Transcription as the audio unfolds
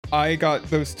I got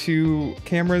those 2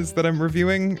 cameras that I'm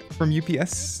reviewing from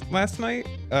UPS last night,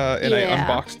 and I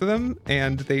unboxed them,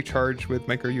 and they charge with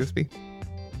micro USB.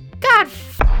 God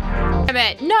damn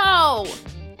it, no!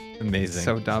 Amazing.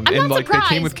 So dumb. I'm and not like they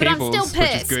came with surprised, but I'm cables, still which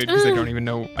is pissed. good because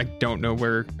I don't know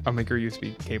where a micro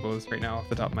USB cable is right now off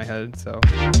the top of my head. So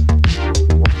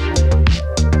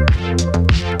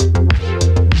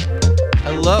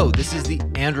Hello, this is the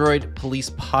Android Police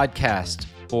Podcast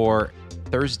for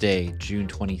Thursday, June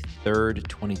 23rd,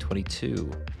 2022.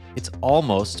 It's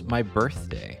almost my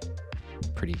birthday.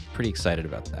 Pretty excited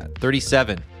about that.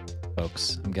 37,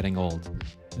 folks. I'm getting old.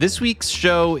 This week's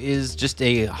show is just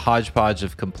a hodgepodge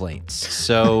of complaints.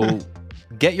 So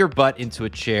get your butt into a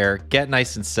chair, get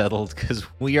nice and settled, because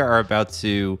we are about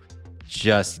to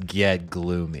just get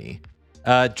gloomy.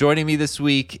 Joining me this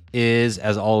week is,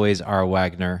 as always, Ara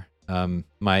Wagner.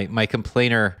 My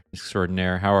complainer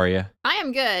extraordinaire. How are you? I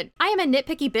am good. I am a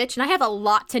nitpicky bitch, and I have a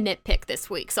lot to nitpick this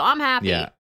week, so I'm happy. Yeah.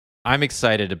 I'm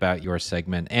excited about your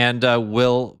segment. And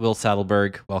Will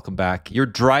Saddleberg, welcome back. You're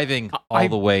driving all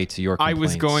the way to your complaints. I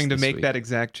was going to make week. that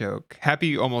exact joke.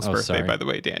 Happy almost birthday, sorry. by the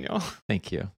way, Daniel.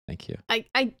 Thank you.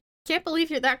 I can't believe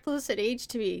you're that close in age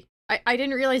to me. I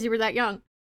didn't realize you were that young.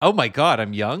 Oh my God,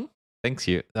 I'm young. Thanks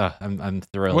you. I'm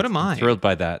thrilled. What am I? I'm thrilled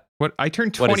by that. What? I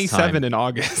turned What is 27 time? in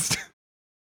August.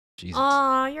 Jesus.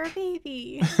 Aw, you're a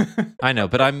baby. I know,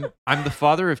 but I'm the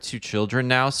father of 2 children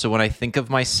now. So when I think of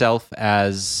myself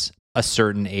as a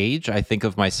certain age, I think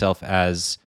of myself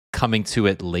as coming to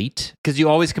it late, because you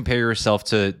always compare yourself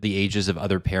to the ages of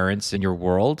other parents in your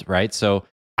world, right? So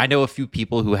I know a few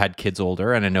people who had kids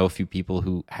older, and I know a few people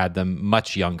who had them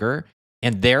much younger,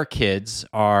 and their kids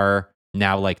are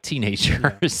now like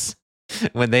teenagers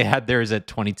when they had theirs at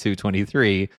 22,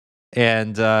 23.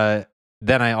 And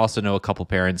then I also know a couple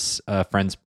parents,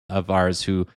 friends of ours,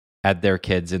 who had their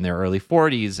kids in their early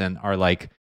 40s and are like,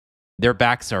 their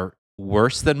backs are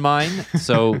worse than mine.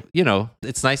 So,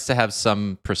 it's nice to have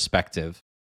some perspective.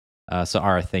 So,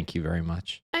 Ara, thank you very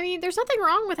much. I mean, there's nothing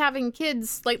wrong with having kids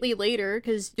slightly later,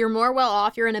 because you're more well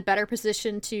off, you're in a better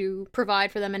position to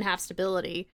provide for them and have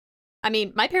stability. I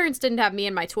mean, my parents didn't have me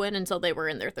and my twin until they were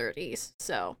in their 30s,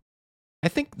 so... I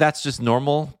think that's just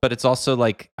normal, but it's also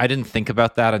like, I didn't think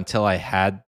about that until I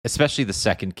had, especially the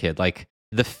second kid, like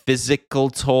the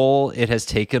physical toll it has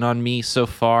taken on me so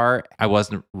far. I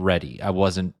wasn't ready. I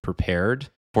wasn't prepared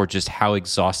for just how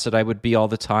exhausted I would be all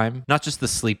the time. Not just the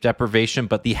sleep deprivation,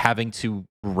 but the having to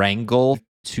wrangle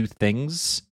 2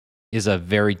 things is a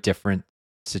very different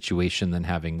situation than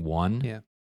having one. Yeah.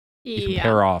 You can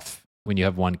pair off when you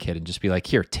have one kid and just be like,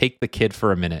 here, take the kid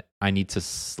for a minute. I need to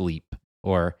sleep,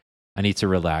 or I need to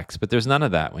relax. But there's none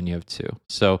of that when you have 2.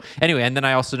 So anyway, and then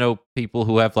I also know people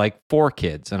who have like 4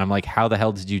 kids, and I'm like, how the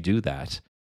hell did you do that?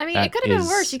 I mean, That it could have been is-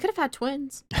 worse. You could have had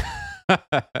twins.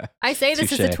 I say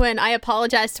this as a Touche. twin. I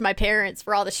apologize to my parents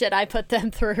for all the shit I put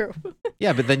them through.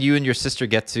 Yeah, but then you and your sister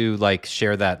get to like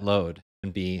share that load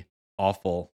and be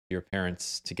awful to your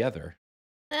parents together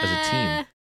as a team.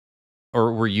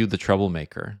 Or were you the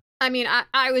troublemaker? I mean,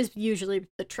 I was usually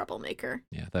the troublemaker.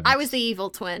 Yeah, that I makes, was the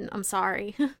evil twin. I'm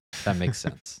sorry. that makes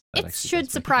sense. That It actually does should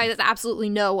make surprise sense. absolutely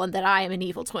no one that I am an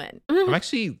evil twin. I'm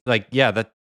actually like, yeah,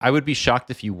 that I would be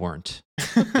shocked if you weren't.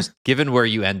 Just given where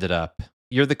you ended up.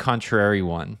 You're the contrary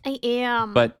one. I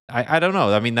am. But I don't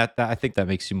know. I mean, that I think that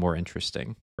makes you more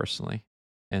interesting, personally.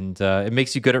 And it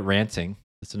makes you good at ranting.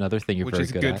 That's another thing you're Which very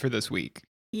is good good at. for this week.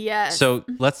 yes. So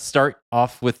let's start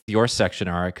off with your section,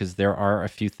 Ara, because there are a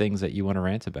few things that you want to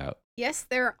rant about. Yes,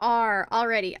 there are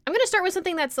already. I'm going to start with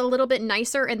something that's a little bit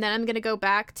nicer, and then I'm going to go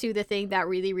back to the thing that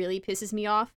really, really pisses me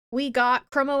off. We got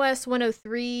Chrome OS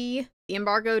 103. The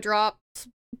embargo dropped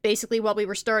basically while we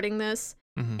were starting this.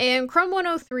 Mm-hmm. And Chrome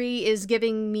 103 is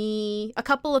giving me a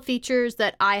couple of features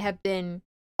that I have been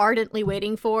ardently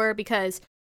waiting for, because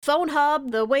Phone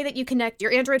Hub, the way that you connect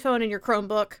your Android phone and your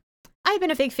Chromebook, I've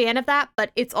been a big fan of that,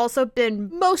 but it's also been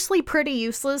mostly pretty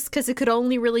useless because it could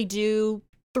only really do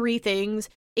 3 things.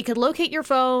 It could locate your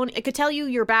phone, it could tell you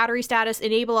your battery status,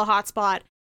 enable a hotspot,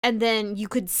 and then you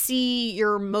could see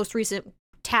your most recent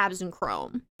tabs in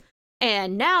Chrome.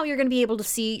 And now you're going to be able to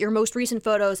see your most recent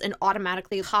photos and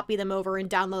automatically copy them over and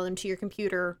download them to your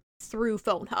computer through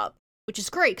Phone Hub, which is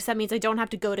great because that means I don't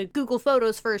have to go to Google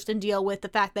Photos first and deal with the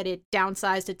fact that it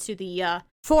downsized it to the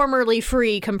formerly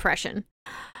free compression.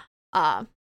 I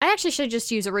actually should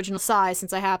just use original size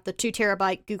since I have the 2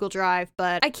 terabyte Google Drive,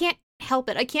 but I can't help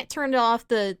it. I can't turn off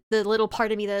the little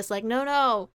part of me that's like,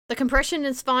 no, the compression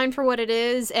is fine for what it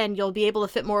is, and you'll be able to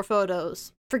fit more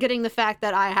photos. Forgetting the fact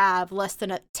that I have less than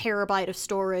a terabyte of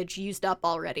storage used up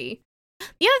already.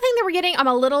 The other thing that we're getting, I'm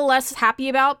a little less happy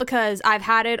about because I've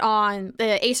had it on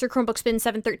the Acer Chromebook Spin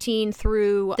 713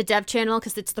 through the dev channel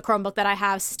because it's the Chromebook that I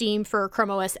have Steam for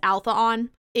Chrome OS Alpha on,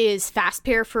 is fast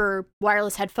pair for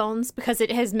wireless headphones because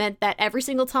it has meant that every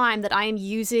single time that I am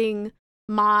using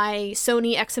my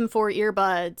Sony XM4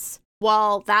 earbuds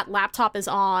while that laptop is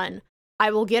on, I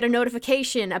will get a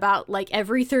notification about like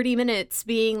every 30 minutes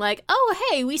being like, oh,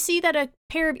 hey, we see that a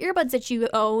pair of earbuds that you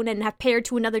own and have paired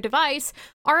to another device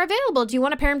are available. Do you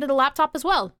want to pair them to the laptop as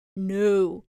well?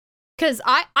 No. Because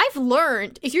I've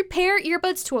learned if you pair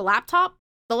earbuds to a laptop,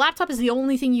 the laptop is the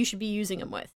only thing you should be using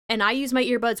them with. And I use my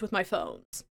earbuds with my phones.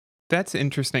 That's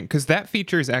interesting because that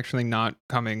feature is actually not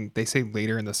coming. They say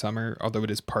later in the summer, although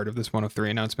it is part of this 103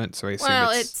 announcement. So I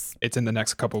assume it's in the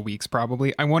next couple weeks,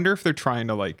 probably. I wonder if they're trying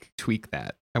to like tweak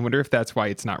that. I wonder if that's why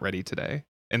it's not ready today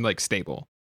and like stable.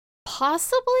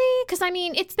 Possibly, because I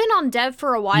mean, it's been on dev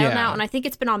for a while now, and I think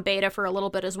it's been on beta for a little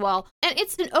bit as well. And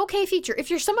it's an okay feature. If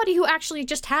you're somebody who actually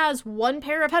just has one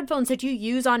pair of headphones that you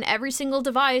use on every single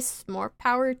device, more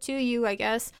power to you, I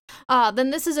guess,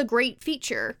 then this is a great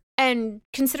feature. And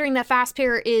considering that fast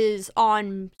pair is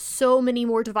on so many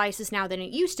more devices now than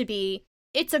it used to be,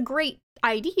 it's a great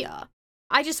idea.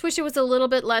 I just wish it was a little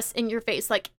bit less in your face.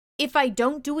 Like, if I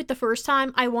don't do it the first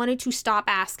time, I want it to stop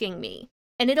asking me.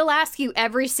 And it'll ask you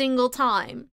every single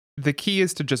time. The key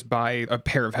is to just buy a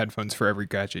pair of headphones for every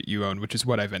gadget you own, which is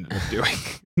what I've ended up doing.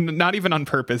 Not even on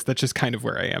purpose. That's just kind of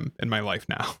where I am in my life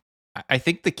now. I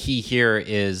think the key here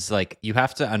is like you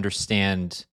have to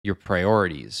understand your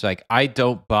priorities. Like I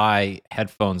don't buy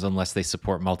headphones unless they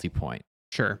support multi-point.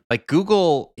 Sure. Like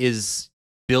Google is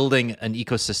building an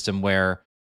ecosystem where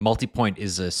multi-point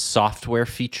is a software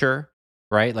feature,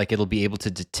 right? Like it'll be able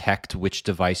to detect which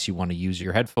device you want to use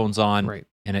your headphones on, right,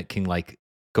 and it can like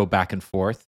go back and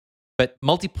forth. But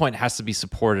multi-point has to be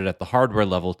supported at the hardware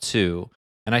level too.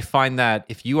 And I find that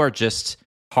if you are just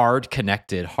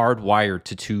hardwired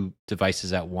to two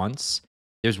devices at once,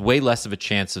 there's way less of a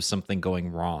chance of something going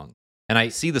wrong. And I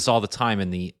see this all the time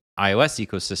in the iOS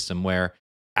ecosystem where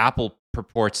Apple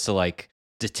purports to like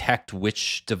detect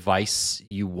which device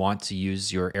you want to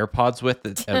use your AirPods with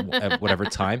at whatever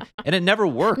time. And it never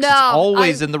works. No, it's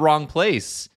always in the wrong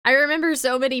place. I remember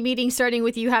so many meetings starting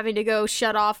with you having to go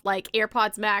shut off like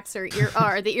AirPods Max or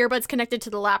the earbuds connected to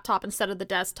the laptop instead of the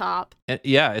desktop. And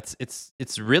yeah,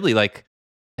 it's really like,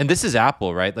 and this is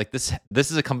Apple, right? Like this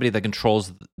is a company that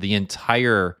controls the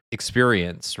entire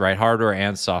experience, right? Hardware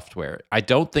and software. I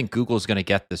don't think Google's going to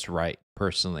get this right,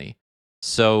 personally.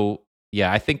 So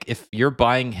yeah, I think if you're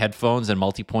buying headphones and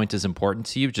multi-point is important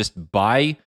to you, just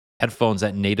buy headphones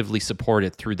that natively support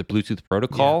it through the Bluetooth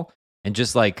protocol and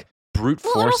just like brute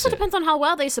force it. Well, it also depends on how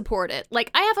well they support it. Like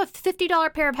I have a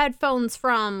 $50 pair of headphones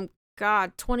from,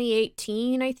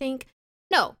 2018, I think.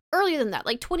 No, earlier than that,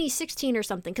 like 2016 or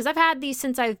something, because I've had these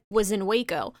since I was in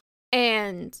Waco,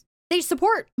 and they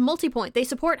support multi-point. They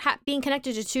support being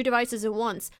connected to two devices at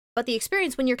once, but the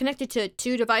experience when you're connected to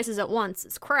two devices at once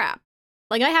is crap.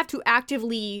 Like, I have to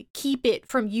actively keep it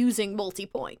from using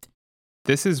multi-point.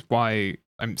 This is why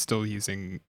I'm still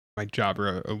using my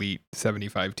Jabra Elite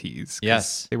 75Ts.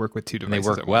 Yes. They work with two devices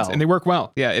at once. well. And they work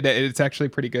well. Yeah, it's actually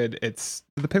pretty good. It's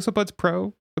the Pixel Buds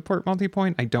Pro support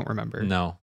multi-point? I don't remember.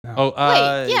 No. Oh,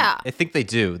 wait, yeah. I think they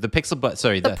do. The Pixel Buds,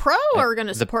 the Pro are going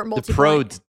to support The multi-point.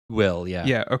 Pro will, yeah.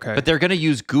 Yeah, okay. But they're going to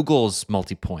use Google's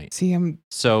multi-point. See,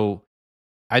 So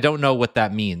I don't know what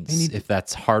that means, if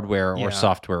that's hardware or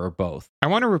software or both. I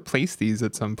want to replace these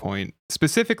at some point,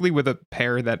 specifically with a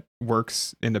pair that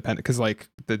works independent. Because like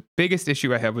the biggest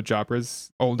issue I have with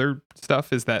Jabra's older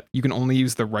stuff is that you can only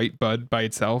use the right bud by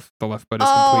itself. The left bud is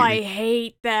completely... I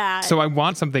hate that. So I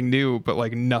want something new, but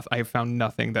like I found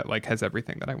nothing that like has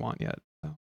everything that I want yet.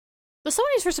 So. The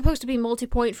Sonys were supposed to be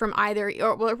multi-point from either,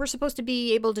 or we're supposed to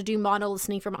be able to do mono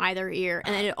listening from either ear,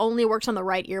 and it only works on the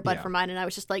right earbud for mine, and I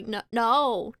was just like,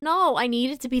 no, I need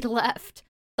it to be the left.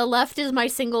 The left is my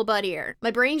single bud ear.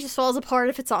 My brain just falls apart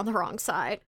if it's on the wrong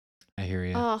side. I hear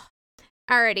you. Oh,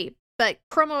 alrighty. But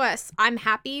Chrome OS, I'm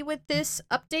happy with this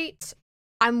update.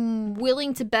 I'm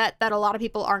willing to bet that a lot of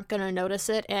people aren't going to notice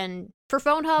it, and for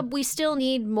Phone Hub, we still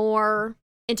need more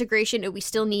integration, and we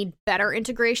still need better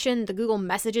integration. The Google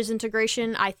Messages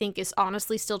integration, I think, is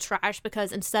honestly still trash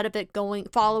because instead of it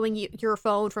following your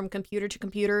phone from computer to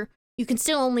computer, you can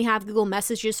still only have Google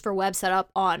Messages for web set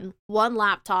up on one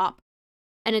laptop,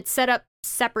 and it's set up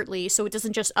separately so it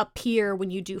doesn't just appear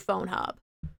when you do Phone Hub,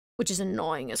 which is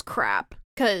annoying as crap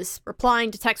because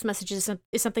replying to text messages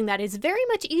is something that is very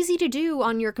much easy to do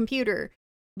on your computer,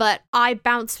 but I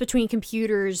bounce between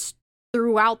computers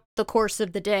throughout the course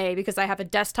of the day because I have a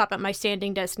desktop at my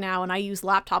standing desk now and I use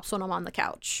laptops when I'm on the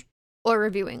couch. or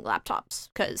reviewing laptops,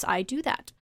 because I do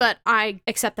that. But I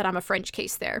accept that I'm a French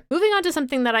case there. Moving on to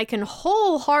something that I can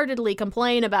wholeheartedly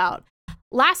complain about.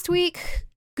 Last week,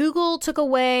 Google took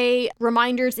away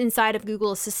reminders inside of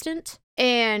Google Assistant,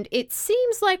 and it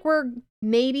seems like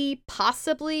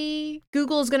possibly,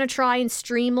 Google is going to try and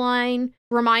streamline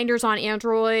reminders on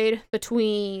Android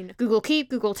between Google Keep,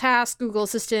 Google Tasks, Google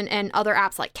Assistant, and other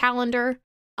apps like Calendar.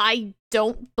 I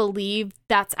don't believe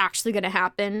that's actually going to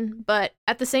happen, but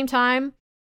at the same time,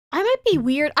 I might be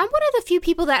weird. I'm one of the few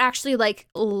people that actually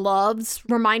loves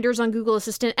reminders on Google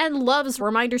Assistant and loves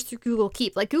reminders through Google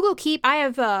Keep. Like Google Keep, I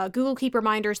have Google Keep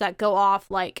reminders that go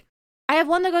off I have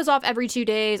one that goes off every 2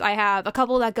 days. I have a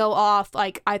couple that go off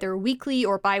either weekly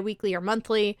or bi-weekly or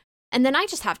monthly. And then I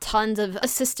just have tons of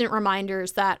assistant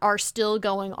reminders that are still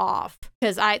going off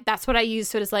because that's what I use.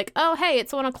 So it's oh, hey,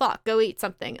 it's 1 o'clock. Go eat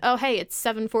something. Oh, hey, it's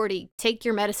 7:40. Take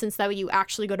your medicines. That way you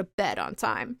actually go to bed on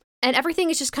time. And everything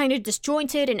is just kind of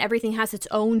disjointed and everything has its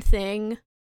own thing.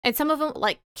 And some of them,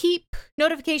 Keep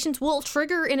notifications, will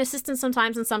trigger in Assistant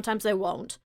sometimes and sometimes they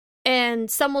won't.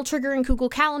 And some will trigger in Google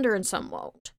Calendar and some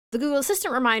won't. The Google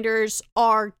Assistant reminders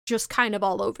are just kind of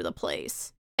all over the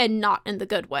place and not in the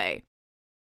good way.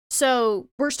 So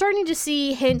we're starting to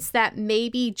see hints that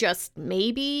maybe, just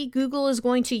maybe, Google is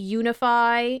going to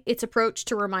unify its approach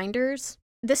to reminders.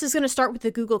 This is going to start with the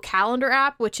Google Calendar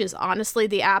app, which is honestly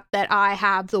the app that I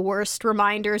have the worst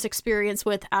reminders experience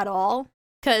with at all.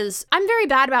 Because I'm very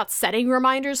bad about setting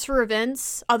reminders for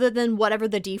events, other than whatever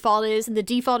the default is. And the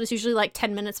default is usually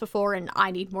 10 minutes before, and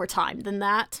I need more time than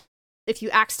that. If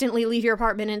you accidentally leave your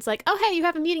apartment and it's oh, hey, you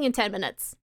have a meeting in 10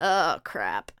 minutes. Oh,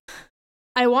 crap.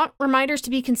 I want reminders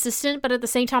to be consistent, but at the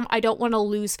same time, I don't want to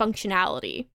lose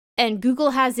functionality. And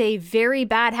Google has a very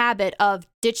bad habit of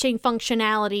ditching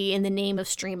functionality in the name of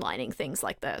streamlining things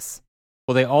like this.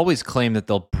 Well, they always claim that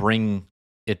they'll bring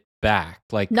it back.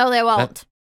 No, they won't.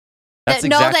 That's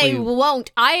no, exactly... they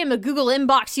won't. I am a Google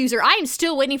Inbox user. I am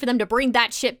still waiting for them to bring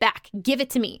that shit back. Give it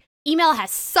to me. Email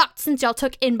has sucked since y'all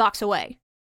took Inbox away.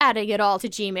 Adding it all to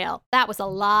Gmail. That was a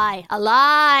lie. A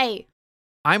lie.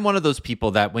 I'm one of those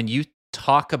people that when you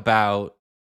talk about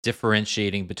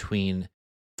differentiating between,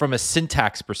 from a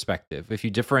syntax perspective, if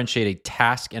you differentiate a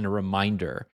task and a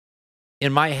reminder,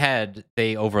 in my head,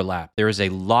 they overlap. There is a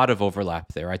lot of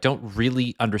overlap there. I don't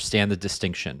really understand the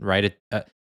distinction, right?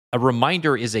 A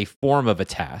reminder is a form of a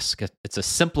task. It's a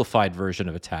simplified version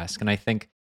of a task. And I think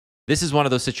this is one of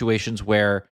those situations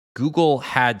where Google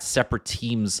had separate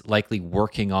teams likely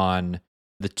working on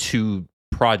the two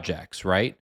projects,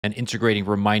 right? And integrating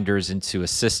reminders into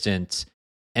Assistant.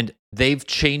 And they've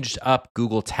changed up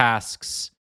Google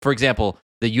Tasks. For example,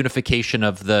 the unification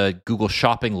of the Google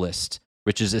Shopping list,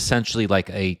 which is essentially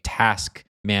a task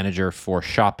manager for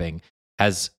shopping,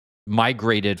 has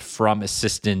migrated from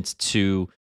Assistant to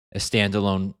a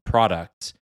standalone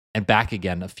product and back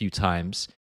again a few times.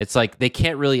 It's they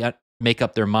can't really make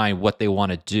up their mind what they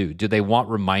want to do. Do they want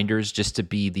reminders just to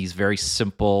be these very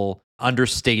simple,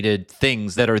 understated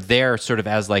things that are there sort of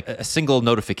as a single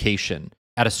notification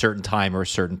at a certain time or a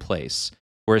certain place?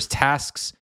 Whereas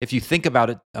tasks, if you think about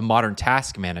it, a modern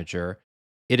task manager,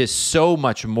 it is so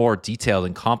much more detailed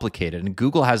and complicated. And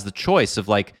Google has the choice of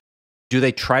do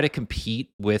they try to compete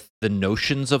with the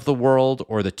Notions of the world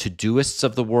or the Todoists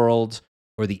of the world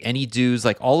or the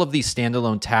AnyDos, all of these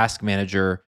standalone task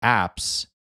manager apps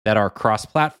that are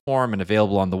cross-platform and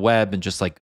available on the web and just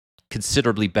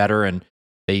considerably better, and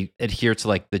they adhere to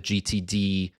the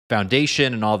GTD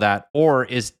foundation and all that? Or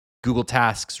is Google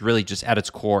Tasks really just at its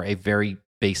core a very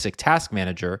basic task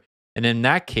manager? And in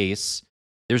that case,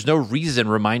 there's no reason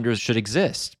reminders should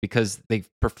exist because they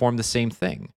perform the same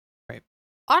thing. Right.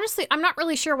 Honestly, I'm not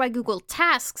really sure why Google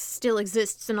Tasks still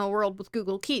exists in a world with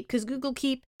Google Keep, because Google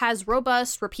Keep has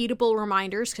robust, repeatable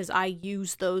reminders, because I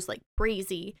use those like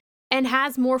crazy, and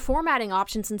has more formatting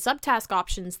options and subtask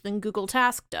options than Google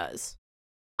Task does.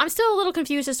 I'm still a little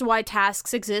confused as to why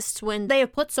Tasks exists when they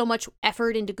have put so much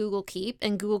effort into Google Keep,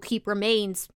 and Google Keep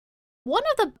remains one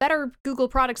of the better Google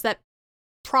products that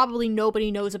probably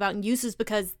nobody knows about and uses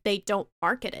because they don't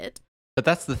market it. But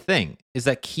that's the thing, is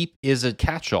that Keep is a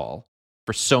catch-all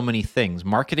for so many things.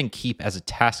 Marketing Keep as a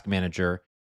task manager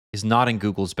is not in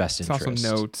Google's best interest. It's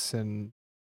also notes and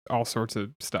all sorts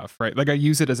of stuff, right? I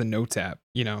use it as a notes app,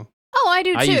 Oh, I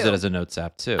do too. I use it as a notes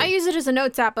app too. I use it as a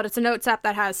notes app, but it's a notes app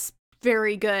that has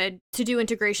very good to-do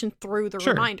integration through the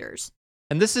reminders.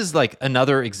 And this is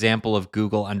another example of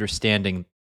Google understanding,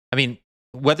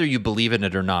 whether you believe in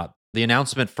it or not, the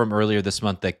announcement from earlier this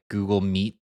month that Google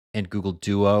Meet and Google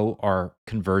Duo are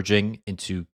converging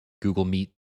into Google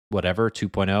Meet whatever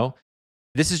 2.0.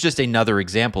 This is just another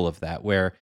example of that,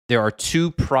 where there are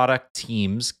two product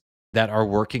teams that are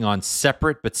working on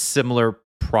separate but similar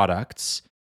products,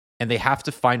 and they have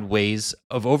to find ways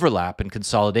of overlap and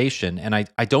consolidation. And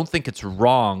I don't think it's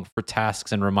wrong for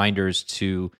tasks and reminders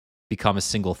to become a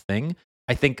single thing.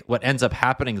 I think what ends up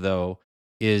happening, though,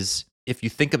 is if you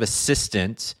think of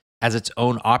Assistant as its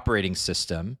own operating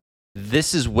system,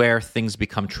 this is where things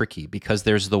become tricky, because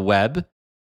there's the web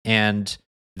and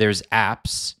there's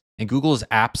apps, and Google's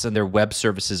apps and their web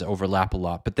services overlap a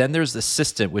lot. But then there's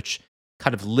Assistant, which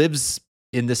kind of lives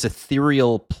in this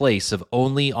ethereal place of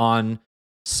only on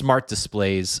smart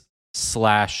displays /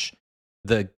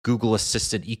 the Google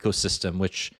Assistant ecosystem,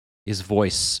 which is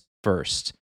voice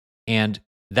first. And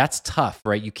that's tough,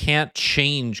 right? You can't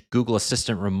change Google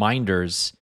Assistant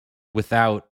reminders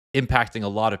without impacting a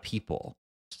lot of people.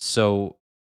 So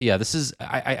yeah, this is,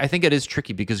 I think it is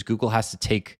tricky because Google has to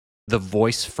take the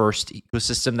voice first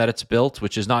ecosystem that it's built,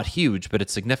 which is not huge, but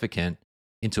it's significant,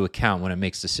 into account when it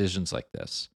makes decisions like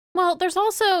this. Well, there's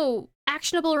also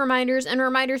actionable reminders and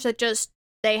reminders that just,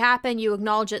 they happen, you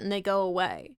acknowledge it, and they go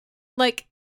away. Like,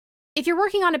 if you're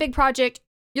working on a big project,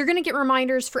 you're going to get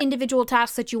reminders for individual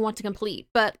tasks that you want to complete.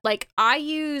 But, like, I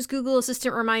use Google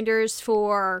Assistant reminders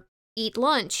for eat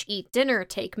lunch, eat dinner,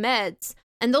 take meds.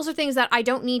 And those are things that I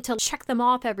don't need to check them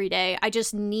off every day. I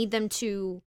just need them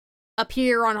to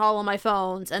appear on all of my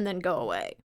phones and then go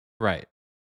away. Right.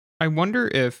 I wonder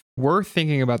if we're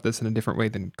thinking about this in a different way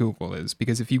than Google is.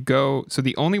 Because if you go, so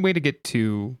the only way to get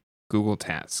to Google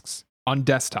Tasks on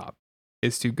desktop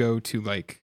is to go to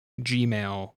like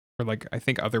Gmail or like I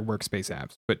think other workspace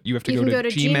apps, but you have to go to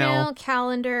Gmail,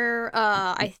 Calendar.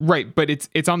 Right, but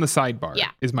it's on the sidebar.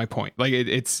 Yeah. Is my point. Like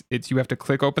it's you have to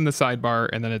click open the sidebar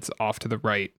and then it's off to the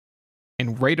right,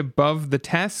 and right above the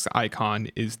tasks icon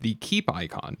is the keep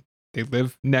icon. They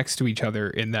live next to each other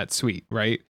in that suite,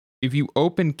 right? If you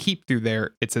open Keep through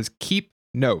there, it says keep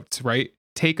notes, right?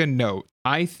 Take a note.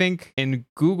 I think in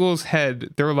Google's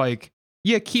head, they're like,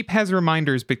 yeah, Keep has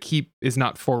reminders, but Keep is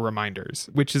not for reminders,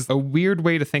 which is a weird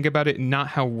way to think about it, not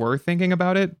how we're thinking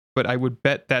about it, but I would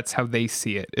bet that's how they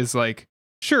see it, is like,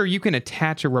 sure, you can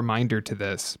attach a reminder to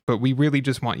this, but we really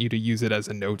just want you to use it as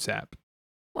a notes app.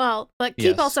 Well, but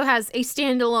Keep also has a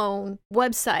standalone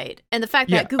website, and the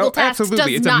fact that Google Tasks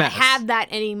does not have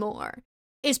that anymore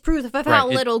is proof of how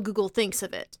little Google thinks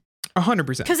of it.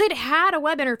 100%. Because it had a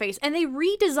web interface, and they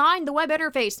redesigned the web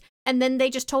interface, and then they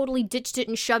just totally ditched it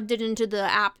and shoved it into the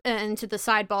app, into the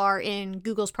sidebar in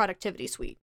Google's productivity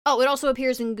suite. Oh, it also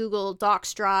appears in Google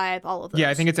Docs, Drive, all of those. Yeah,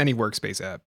 I think it's any workspace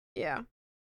app. Yeah.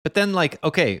 But then, like,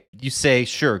 okay, you say,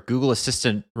 sure, Google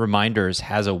Assistant Reminders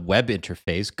has a web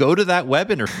interface. Go to that web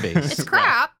interface. It's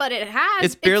crap, but it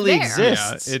has. It barely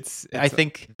exists. Yeah, it's I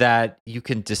think that you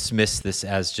can dismiss this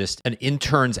as just an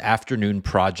intern's afternoon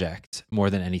project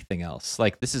more than anything else.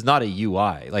 Like, this is not a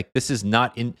UI. Like, this is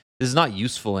not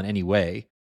useful in any way.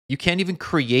 You can't even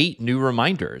create new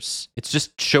reminders. It's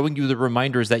just showing you the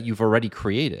reminders that you've already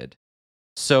created.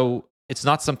 So it's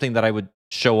not something that I would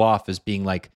show off as being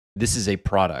like, this is a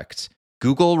product.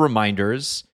 Google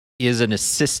Reminders is an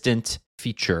assistant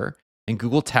feature, and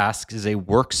Google Tasks is a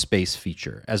workspace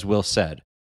feature, as Will said.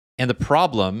 And the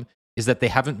problem is that they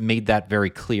haven't made that very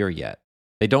clear yet.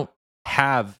 They don't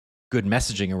have good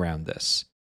messaging around this.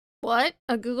 What?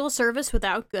 A Google service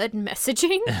without good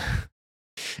messaging?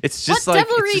 It's just what like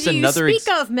devilry it's just do you another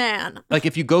speak of, man? Like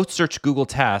if you go search Google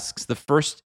Tasks, the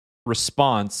first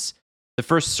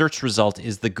search result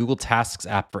is the Google Tasks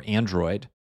app for Android.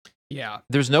 Yeah.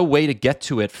 There's no way to get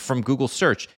to it from Google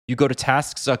search. You go to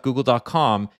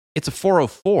tasks.google.com, it's a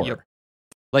 404. Yep.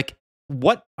 Like,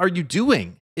 what are you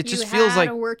doing? It just feels like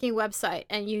a working website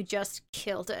and you just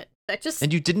killed it.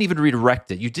 And you didn't even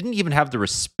redirect it. You didn't even have the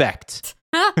respect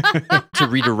to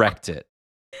redirect it.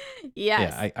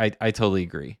 Yes. Yeah, I totally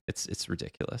agree. It's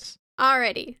ridiculous.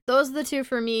 Alrighty, those are the two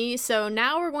for me. So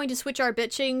now we're going to switch our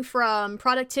bitching from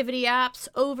productivity apps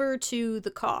over to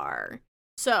the car.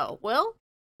 So, Will?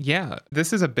 Yeah,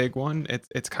 this is a big one.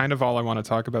 It's kind of all I want to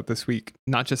talk about this week,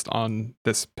 not just on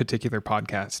this particular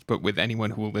podcast, but with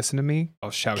anyone who will listen to me. I'll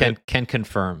shout it. Can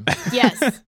confirm.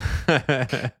 Yes.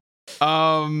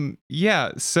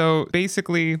 Yeah, so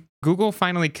basically Google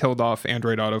finally killed off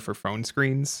Android Auto for phone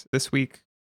screens this week.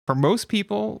 For most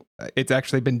people, it's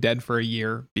actually been dead for a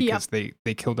year because they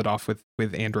killed it off with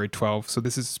Android 12. So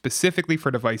this is specifically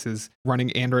for devices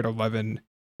running Android 11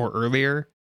 or earlier,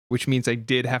 which means I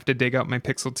did have to dig out my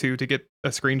Pixel 2 to get a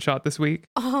screenshot this week.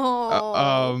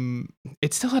 Oh.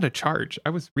 It still had a charge. I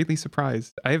was really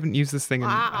surprised. I haven't used this thing in,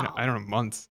 I don't know,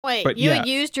 months. Wait, but you had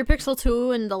used your Pixel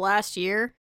 2 in the last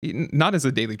year? Not as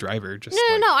a daily driver. Just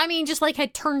No. I mean, just like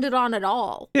had turned it on at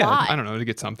all. Yeah, Why? I don't know, to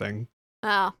get something.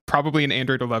 Probably an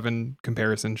Android 11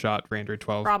 comparison shot for Android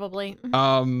 12. Probably.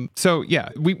 So yeah,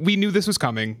 we knew this was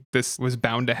coming. This was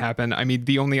bound to happen. I mean,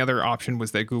 the only other option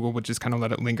was that Google would just kind of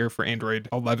let it linger for Android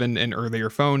 11 and earlier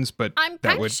phones, but I'm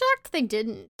kind of shocked they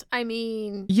didn't. I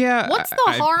mean, yeah, what's the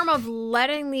harm of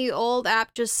letting the old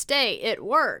app just stay? It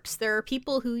works. There are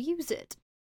people who use it.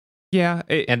 Yeah.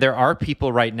 And there are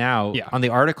people right now on the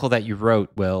article that you wrote,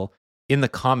 Will, in the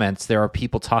comments, there are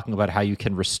people talking about how you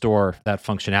can restore that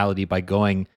functionality by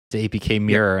going to APK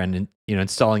Mirror and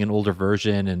installing an older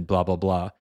version and blah, blah, blah.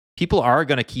 People are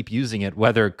going to keep using it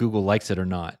whether Google likes it or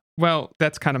not. Well,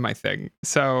 that's kind of my thing.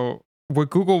 So what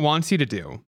Google wants you to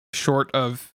do, short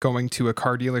of going to a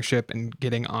car dealership and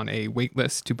getting on a wait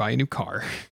list to buy a new car,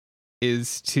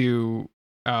 is to...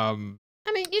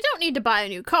 I mean, you don't need to buy a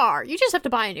new car. You just have to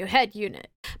buy a new head unit.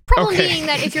 Problem being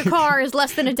that if your car is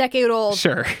less than a decade old,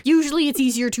 sure, usually it's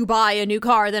easier to buy a new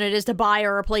car than it is to buy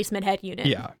a replacement head unit.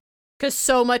 Yeah. Because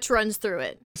so much runs through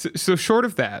it. So short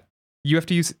of that, you have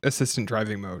to use assistant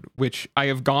driving mode, which I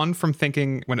have gone from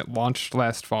thinking when it launched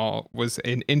last fall was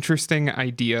an interesting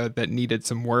idea that needed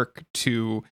some work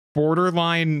to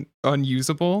borderline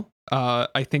unusable.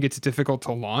 I think it's difficult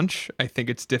to launch. I think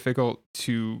it's difficult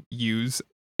to use.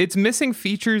 It's missing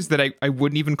features that I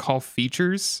wouldn't even call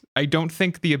features. I don't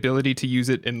think the ability to use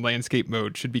it in landscape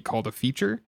mode should be called a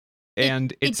feature.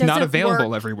 And it's not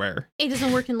available everywhere. It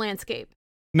doesn't work in landscape.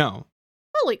 No.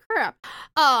 Holy crap.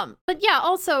 But yeah,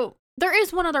 also, there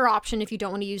is one other option if you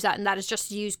don't want to use that, and that is just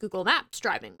to use Google Maps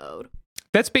driving mode.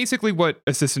 That's basically what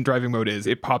assistant driving mode is.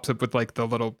 It pops up with like the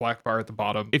little black bar at the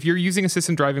bottom. If you're using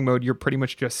assistant driving mode, you're pretty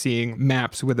much just seeing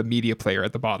maps with a media player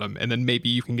at the bottom. And then maybe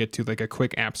you can get to like a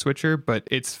quick app switcher, but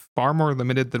it's far more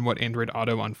limited than what Android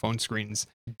Auto on phone screens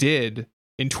did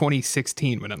in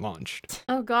 2016 when it launched.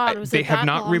 Oh God, was it that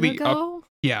long ago?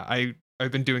 Yeah,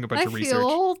 I've been doing a bunch of research. I feel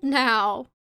old now.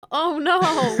 Oh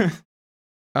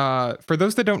no. For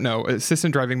those that don't know,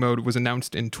 assistant driving mode was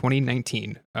announced in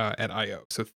 2019 at I/O.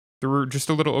 So through just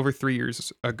a little over 3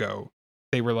 years ago,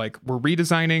 they were like, we're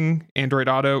redesigning Android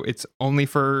Auto. It's only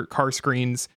for car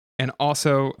screens. And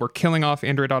also, we're killing off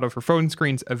Android Auto for phone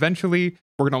screens. Eventually,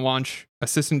 we're going to launch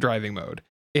assistant driving mode.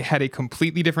 It had a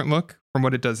completely different look from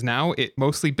what it does now. It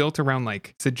mostly built around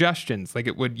like suggestions, like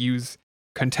it would use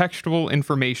contextual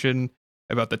information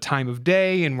about the time of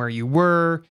day and where you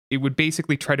were. It would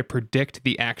basically try to predict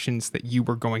the actions that you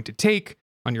were going to take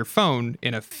on your phone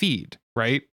in a feed,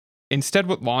 right? Instead,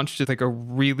 what launched is like a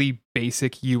really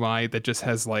basic UI that just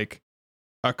has like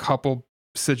a couple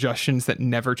suggestions that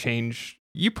never change.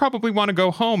 You probably want to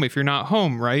go home if you're not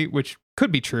home, right? Which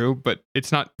could be true, but it's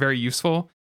not very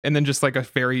useful. And then just like a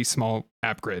very small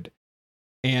app grid.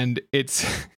 And it's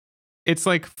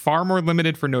like far more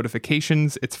limited for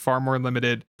notifications. It's far more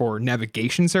limited for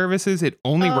navigation services. It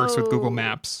only works with Google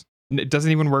Maps. It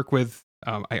doesn't even work with,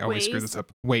 I always screw this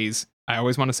up, Waze. I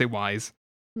always want to say Wise.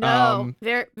 No,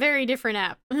 very, very different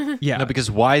app. Yeah. No,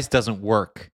 because Wise doesn't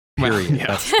work, period. Well,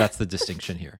 yeah. That's the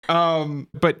distinction here.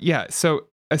 But yeah, so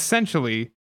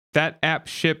essentially that app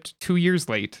shipped 2 years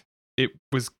late. It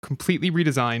was completely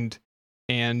redesigned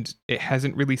and it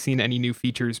hasn't really seen any new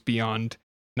features beyond,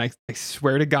 and I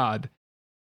swear to God,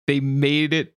 they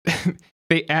made it,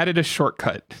 they added a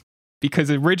shortcut.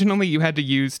 Because originally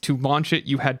to launch it,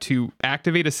 you had to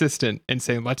activate Assistant and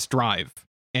say, let's drive.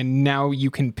 And now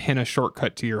you can pin a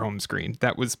shortcut to your home screen.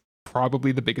 That was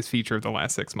probably the biggest feature of the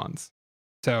last 6 months.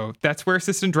 So that's where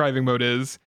assistant driving mode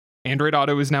is. Android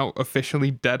Auto is now officially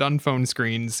dead on phone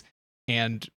screens,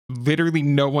 and literally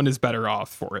no one is better off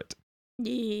for it.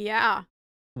 Yeah.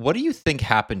 What do you think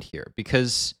happened here?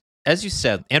 Because, as you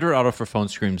said, Android Auto for phone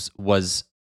screens was,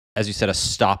 as you said, a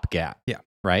stopgap. Yeah.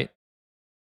 Right?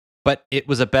 But it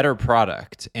was a better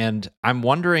product. And I'm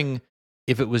wondering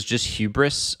if it was just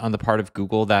hubris on the part of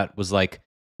Google that was like,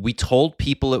 we told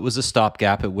people it was a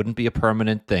stopgap, it wouldn't be a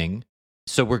permanent thing.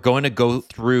 So we're going to go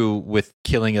through with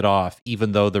killing it off,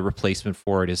 even though the replacement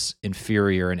for it is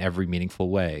inferior in every meaningful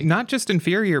way. Not just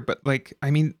inferior, but like, I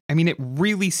mean, it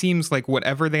really seems like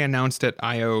whatever they announced at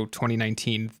I/O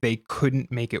 2019, they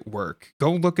couldn't make it work.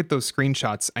 Go look at those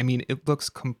screenshots. I mean, it looks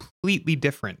completely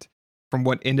different from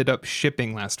what ended up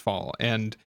shipping last fall.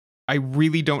 And I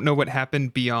really don't know what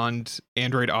happened beyond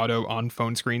Android Auto on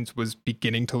phone screens was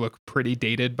beginning to look pretty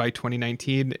dated by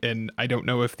 2019. And I don't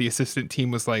know if the assistant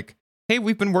team was like, hey,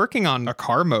 we've been working on a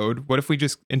car mode. What if we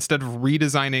just, instead of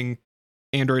redesigning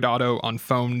Android Auto on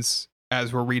phones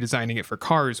as we're redesigning it for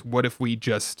cars, what if we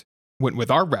just went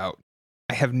with our route?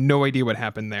 I have no idea what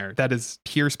happened there. That is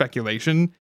pure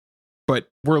speculation. But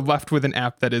we're left with an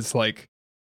app that is like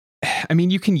I mean,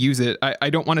 you can use it. I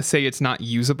don't want to say it's not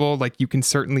usable. Like, you can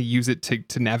certainly use it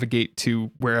to navigate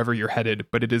to wherever you're headed,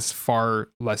 but it is far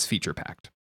less feature packed.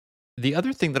 The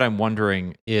other thing that I'm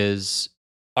wondering is,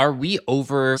 are we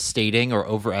overstating or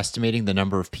overestimating the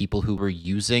number of people who were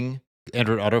using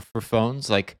Android Auto for phones?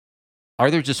 Like, are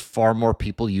there just far more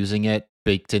people using it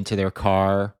baked into their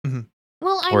car into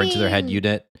their head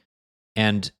unit?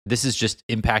 And this is just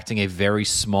impacting a very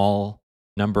small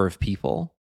number of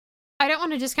people? I don't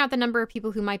want to discount the number of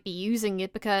people who might be using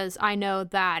it, because I know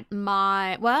that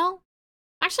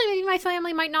actually maybe my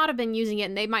family might not have been using it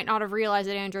and they might not have realized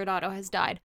that Android Auto has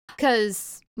died.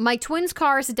 Because my twin's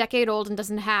car is a decade old and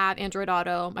doesn't have Android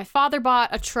Auto. My father bought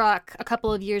a truck a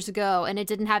couple of years ago and it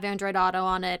didn't have Android Auto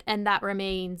on it, and that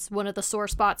remains one of the sore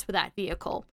spots for that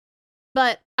vehicle.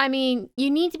 But, I mean, you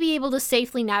need to be able to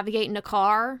safely navigate in a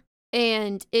car,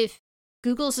 and if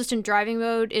Google Assistant driving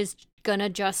mode is gonna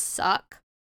just suck,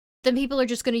 then people are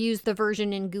just gonna use the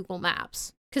version in Google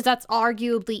Maps, because that's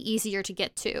arguably easier to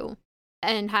get to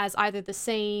and has either the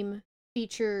same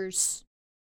features.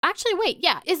 Actually, wait,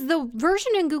 yeah. Is the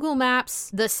version in Google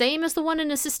Maps the same as the one in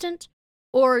Assistant?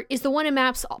 Or is the one in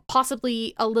Maps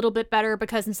possibly a little bit better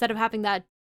because instead of having that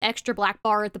extra black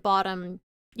bar at the bottom,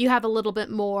 you have a little bit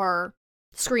more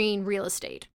screen real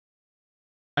estate?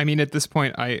 I mean, at this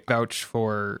point, I vouch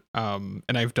for, and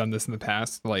I've done this in the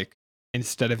past, like,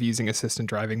 instead of using Assistant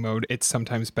driving mode, it's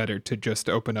sometimes better to just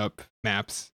open up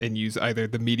Maps and use either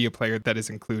the media player that is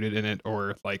included in it,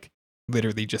 or, like,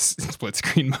 literally just split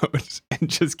screen mode and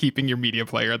just keeping your media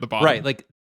player at the bottom. Right. Like,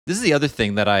 this is the other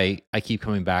thing that I keep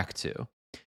coming back to.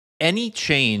 Any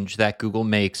change that Google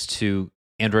makes to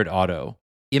Android Auto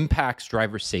impacts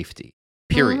driver safety,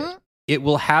 period. Mm-hmm. It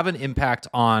will have an impact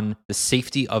on the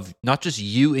safety of not just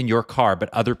you in your car, but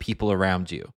other people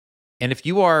around you. And if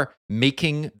you are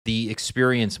making the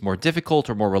experience more difficult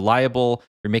or more reliable,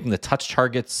 you're making the touch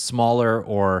targets smaller,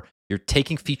 or you're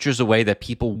taking features away that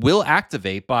people will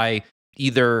activate by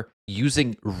either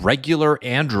using regular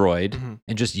Android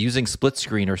and just using split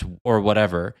screen or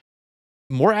whatever,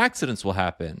 more accidents will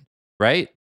happen, right?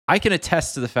 I can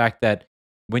attest to the fact that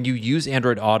when you use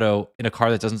Android Auto in a car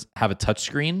that doesn't have a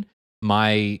touchscreen,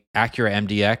 my Acura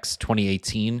MDX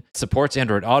 2018 supports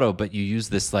Android Auto, but you use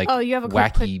this like you have a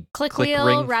wacky click wheel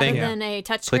ring rather thing. than a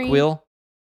touchscreen. Click wheel.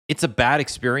 It's a bad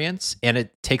experience, and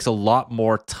it takes a lot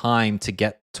more time to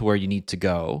get to where you need to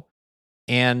go.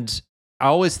 And I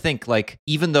always think, like,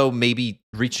 even though maybe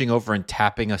reaching over and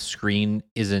tapping a screen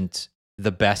isn't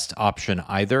the best option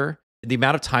either, the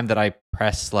amount of time that I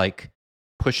press, like,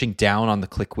 pushing down on the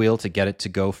click wheel to get it to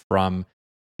go from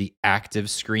the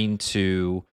active screen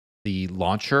to the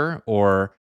launcher,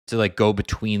 or to, like, go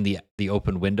between the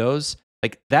open windows,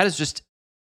 like, that is just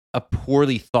a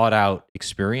poorly thought out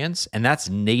experience. And that's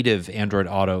native Android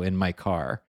Auto in my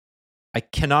car. I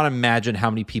cannot imagine how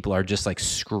many people are just like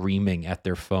screaming at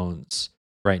their phones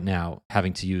right now,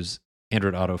 having to use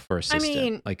Android Auto for Assistant. I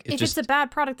mean, like, if it's a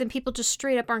bad product, then people just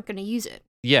straight up aren't going to use it.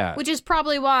 Yeah. Which is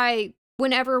probably why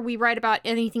whenever we write about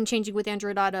anything changing with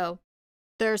Android Auto,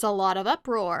 there's a lot of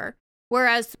uproar.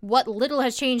 Whereas what little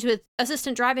has changed with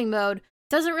Assistant driving mode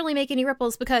doesn't really make any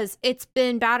ripples, because it's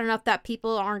been bad enough that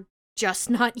people aren't just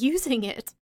not using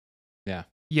it. Yeah.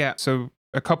 Yeah. So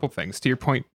a couple things. To your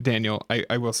point, Daniel,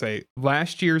 I will say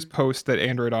last year's post that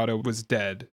Android Auto was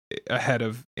dead ahead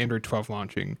of Android 12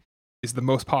 launching is the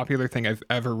most popular thing I've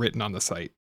ever written on the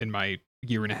site in my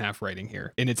year and a half writing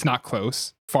here. And it's not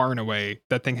close. Far and away,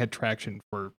 that thing had traction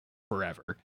for forever.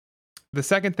 The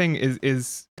second thing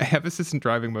is I have Assistant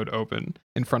driving mode open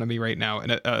in front of me right now.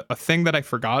 And a thing that I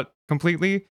forgot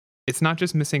completely, it's not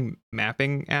just missing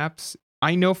mapping apps.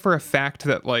 I know for a fact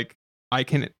that, like, I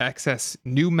can access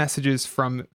new messages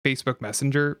from Facebook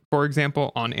Messenger, for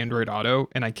example, on Android Auto,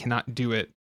 and I cannot do it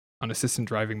on Assistant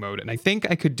driving mode. And I think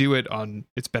I could do it on,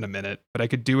 it's been a minute, but I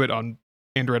could do it on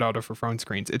Android Auto for phone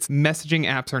screens. Its messaging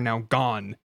apps are now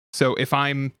gone. So if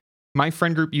my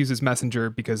friend group uses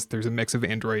Messenger because there's a mix of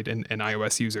Android and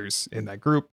iOS users in that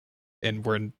group, and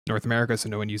we're in North America, so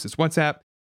no one uses WhatsApp.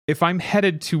 If I'm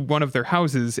headed to one of their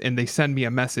houses and they send me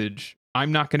a message,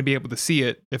 I'm not going to be able to see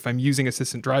it if I'm using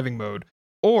Assistant driving mode,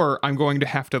 or I'm going to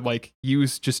have to, like,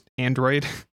 use just Android,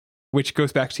 which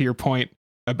goes back to your point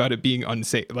about it being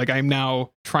unsafe. Like, I'm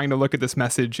now trying to look at this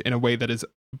message in a way that is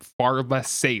far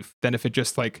less safe than if it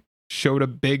just, like, showed a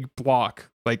big block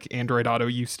like Android Auto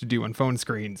used to do on phone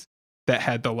screens that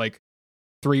had the, like,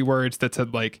 3 words that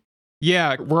said, like,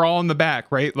 yeah, we're all in the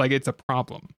back, right? Like, it's a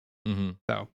problem. Mm-hmm.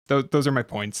 So those are my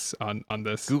points on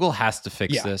this. Google has to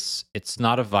fix this. It's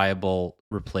not a viable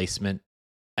replacement.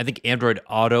 I think Android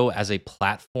Auto as a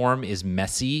platform is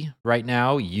messy right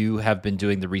now. You have been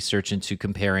doing the research into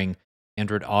comparing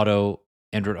Android Auto,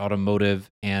 Android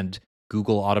Automotive, and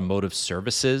Google Automotive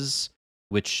Services,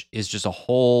 which is just a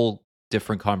whole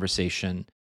different conversation.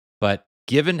 But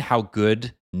given how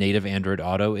good native Android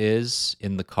Auto is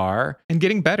in the car, and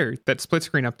getting better, that split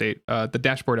screen update, the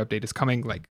dashboard update is coming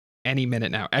like any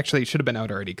minute now. Actually, it should have been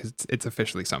out already because it's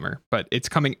officially summer, but it's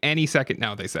coming any second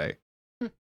now, they say.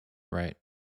 Right.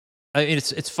 I mean,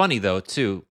 it's funny though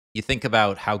too. You think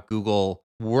about how Google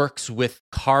works with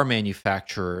car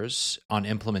manufacturers on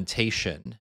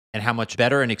implementation and how much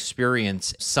better an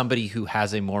experience somebody who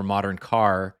has a more modern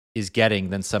car is getting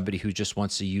than somebody who just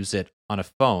wants to use it on a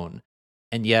phone.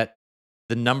 And yet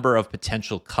the number of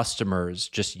potential customers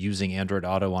just using Android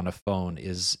Auto on a phone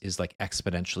is like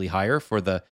exponentially higher for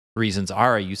the reasons,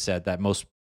 Ara, you said, that most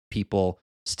people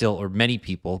still, or many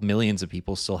people, millions of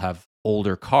people still have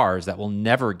older cars that will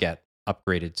never get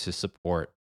upgraded to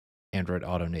support Android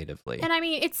Auto natively. And I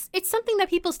mean, it's something that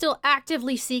people still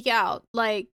actively seek out.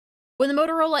 Like when the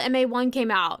Motorola MA1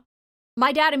 came out,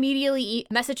 my dad immediately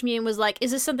messaged me and was like, "Is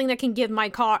this something that can give my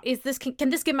car? Can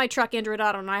this give my truck Android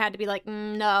Auto?" And I had to be like,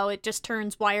 "No, it just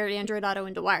turns wired Android Auto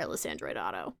into wireless Android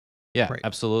Auto." Yeah, right.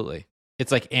 Absolutely.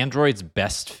 It's like Android's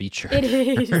best feature. It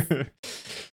is.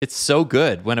 It's so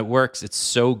good when it works. It's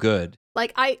so good.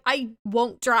 Like I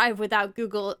won't drive without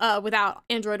without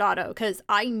Android Auto, because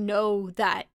I know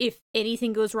that if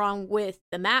anything goes wrong with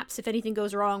the maps, if anything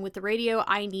goes wrong with the radio,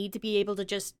 I need to be able to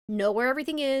just know where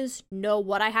everything is, know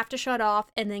what I have to shut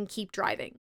off, and then keep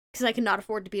driving, because I cannot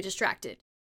afford to be distracted.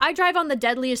 I drive on the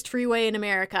deadliest freeway in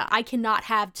America. I cannot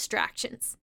have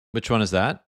distractions. Which one is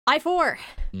that? I-4.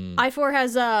 I-4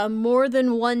 has more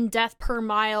than one death per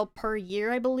mile per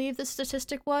year, I believe the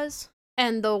statistic was.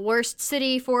 And the worst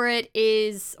city for it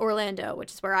is Orlando,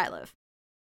 which is where I live.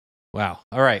 Wow.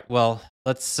 All right. Well,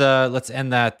 let's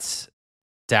end that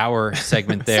dour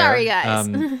segment there. Sorry, guys.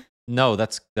 No,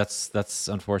 that's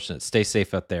unfortunate. Stay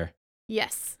safe out there.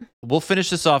 Yes. We'll finish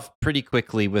this off pretty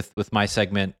quickly with my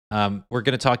segment. We're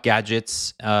going to talk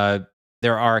gadgets.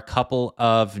 There are a couple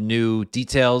of new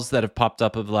details that have popped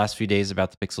up over the last few days about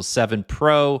the Pixel 7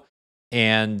 Pro.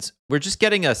 And we're just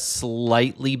getting a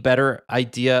slightly better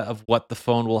idea of what the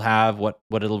phone will have, what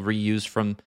it'll reuse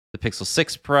from the Pixel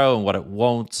 6 Pro and what it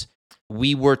won't.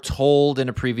 We were told in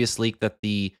a previous leak that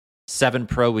the 7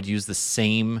 Pro would use the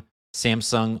same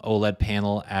Samsung OLED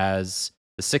panel as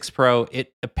the 6 Pro.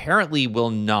 It apparently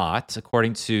will not,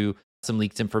 according to some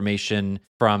leaked information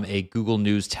from a Google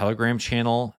News Telegram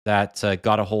channel that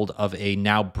got a hold of a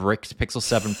now bricked Pixel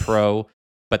 7 Pro,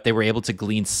 but they were able to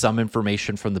glean some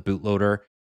information from the bootloader.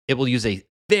 It will use a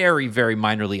very, very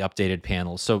minorly updated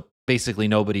panel. So basically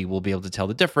nobody will be able to tell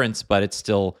the difference, but it's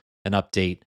still an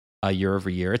update year over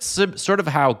year. It's sort of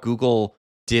how Google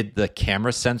did the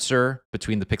camera sensor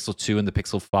between the Pixel 2 and the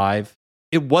Pixel 5.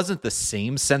 It wasn't the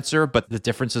same sensor, but the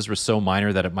differences were so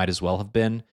minor that it might as well have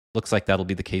been. Looks like that'll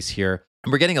be the case here.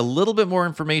 And we're getting a little bit more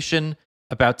information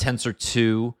about Tensor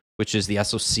 2, which is the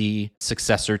SoC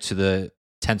successor to the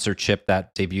Tensor chip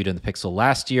that debuted in the Pixel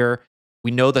last year.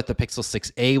 We know that the Pixel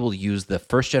 6a will use the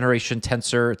first generation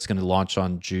Tensor. It's going to launch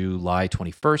on July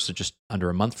 21st, so just under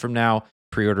a month from now.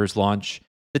 Pre-orders launch.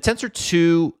 The Tensor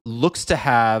 2 looks to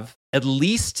have, at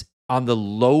least on the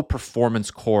low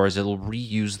performance cores, it'll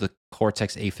reuse the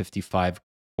Cortex A55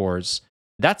 cores.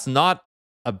 That's not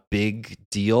a big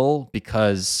deal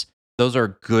because those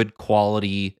are good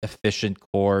quality, efficient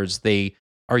cores. They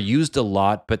are used a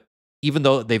lot, but even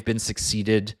though they've been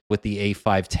succeeded with the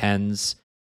A510s,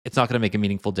 it's not going to make a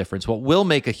meaningful difference. What will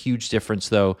make a huge difference,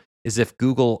 though, is if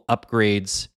Google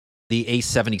upgrades the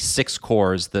A76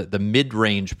 cores, the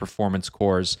mid-range performance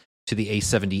cores, to the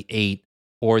A78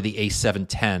 or the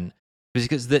A710.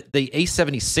 Because the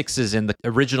A76s in the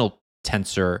original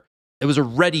Tensor, it was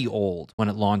already old when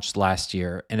it launched last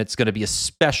year, and it's going to be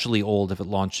especially old if it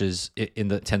launches in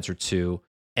the Tensor 2.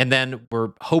 And then we're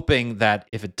hoping that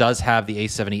if it does have the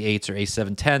A78s or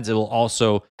A710s, it will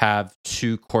also have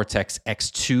two Cortex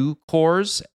X2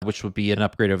 cores, which would be an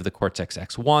upgrade over the Cortex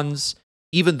X1s.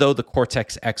 Even though the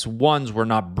Cortex X1s were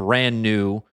not brand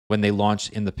new when they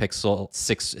launched in the Pixel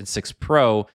 6 and 6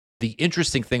 Pro, the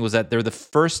interesting thing was that they're the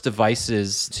first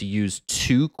devices to use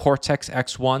two Cortex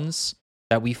X1s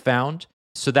that we found.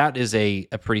 So that is a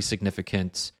pretty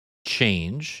significant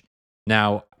change.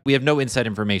 Now, we have no inside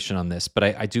information on this, but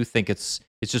I do think it's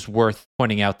just worth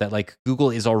pointing out that like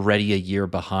Google is already a year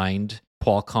behind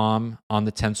Qualcomm on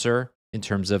the Tensor in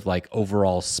terms of like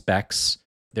overall specs.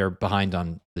 They're behind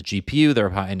on the GPU, they're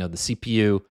behind on the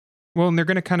CPU. Well, and they're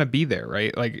going to kind of be there,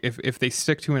 right? Like if they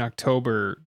stick to an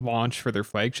October launch for their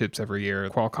flagships every year.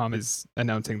 Qualcomm is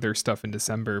announcing their stuff in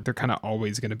December. They're kind of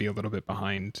always going to be a little bit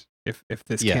behind if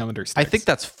this calendar sticks. I think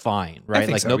that's fine, right?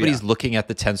 Like nobody's looking at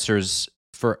the tensors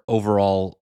for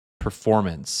overall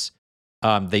performance.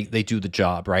 They do the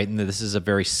job, right? And this is a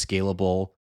very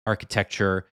scalable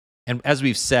architecture. And as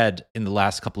we've said in the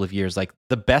last couple of years, like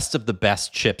the best of the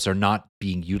best chips are not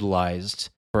being utilized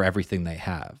for everything they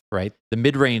have, right? The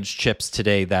mid-range chips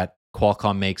today that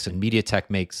Qualcomm makes and MediaTek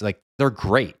makes, like they're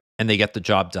great and they get the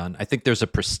job done. I think there's a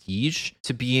prestige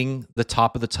to being the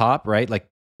top of the top, right? Like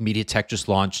MediaTek just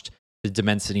launched the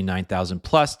Dimensity 9000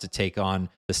 Plus to take on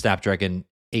the Snapdragon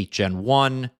 8 Gen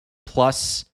 1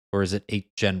 Plus, or is it 8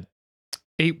 Gen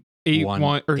 8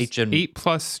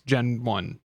 Plus Gen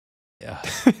 1? Yeah.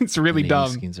 It's really dumb.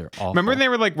 Schemes are awful. Remember they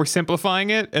were like, we're simplifying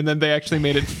it, and then they actually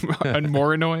made it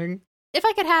more annoying? If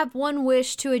I could have one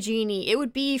wish to a genie, it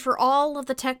would be for all of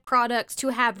the tech products to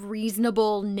have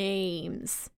reasonable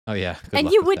names. Oh, yeah. And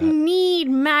you would need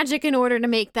magic in order to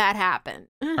make that happen.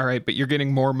 All right, but you're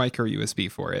getting more micro USB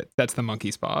for it. That's the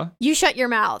monkey's paw. You shut your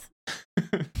mouth.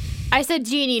 I said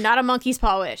genie, not a monkey's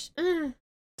paw wish.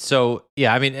 So,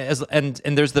 yeah, I mean, and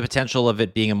there's the potential of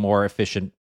it being a more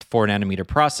efficient 4-nanometer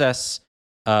process,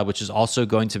 which is also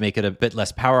going to make it a bit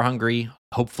less power hungry,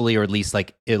 hopefully, or at least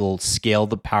like it'll scale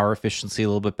the power efficiency a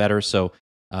little bit better. So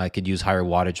it could use higher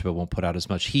wattage, but won't put out as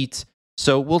much heat.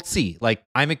 So we'll see. Like,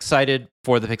 I'm excited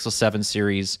for the Pixel 7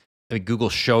 series. I mean, Google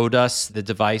showed us the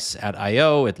device at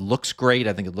I/O. It looks great.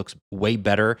 I think it looks way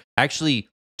better. I actually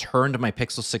turned my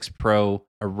Pixel 6 Pro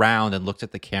around and looked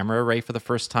at the camera array for the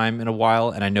first time in a while,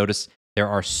 and I noticed there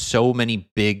are so many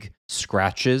big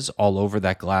scratches all over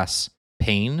that glass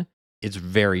pane. It's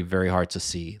very, very hard to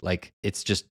see. Like, it's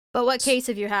just... But what case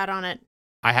have you had on it?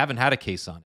 I haven't had a case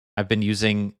on it. I've been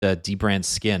using the dbrand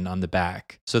skin on the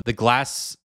back. So the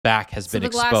glass back has been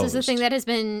exposed. So the glass is the thing that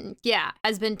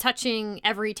has been touching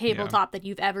every tabletop that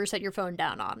you've ever set your phone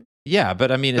down on. Yeah,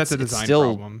 but I mean, it's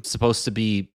still problem. Supposed to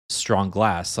be strong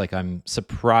glass. Like, I'm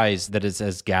surprised that it's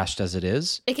as gashed as it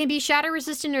is. It can be shatter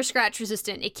resistant or scratch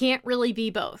resistant. It can't really be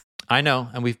both. I know,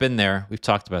 and we've been there. We've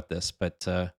talked about this, but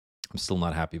I'm still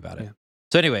not happy about it. Yeah.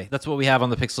 So anyway, that's what we have on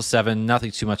the Pixel 7.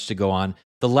 Nothing too much to go on.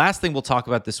 The last thing we'll talk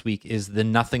about this week is the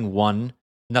Nothing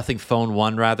Phone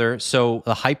 1, rather. So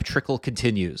the hype trickle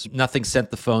continues. Nothing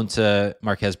sent the phone to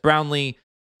Marques Brownlee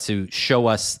to show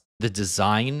us the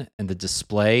design and the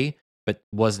display, but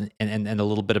wasn't, and a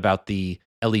little bit about the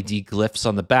LED glyphs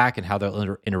on the back and how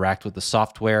they'll interact with the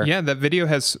software. Yeah, that video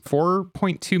has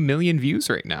 4.2 million views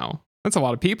right now. That's a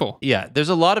lot of people. Yeah, there's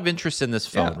a lot of interest in this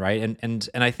phone, right? And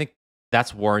I think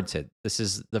that's warranted. This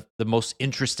is the most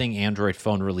interesting Android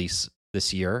phone release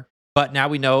this year. But now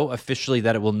we know officially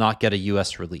that it will not get a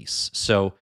US release.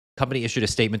 So the company issued a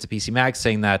statement to PC Mag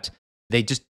saying that they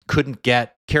just couldn't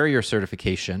get carrier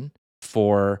certification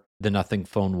for the Nothing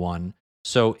Phone 1.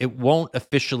 So it won't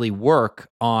officially work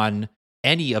on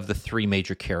any of the 3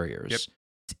 major carriers.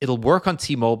 Yep. It'll work on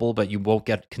T-Mobile, but you won't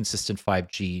get consistent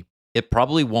 5G. It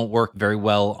probably won't work very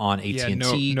well on AT&T.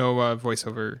 Yeah, no voice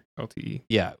over LTE.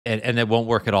 Yeah, and it won't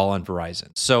work at all on Verizon.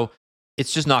 So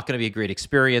it's just not going to be a great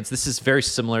experience. This is very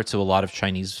similar to a lot of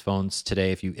Chinese phones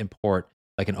today. If you import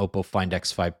like an Oppo Find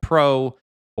X5 Pro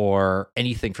or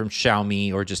anything from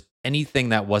Xiaomi or just anything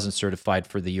that wasn't certified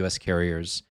for the US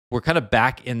carriers, we're kind of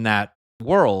back in that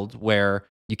world where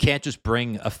you can't just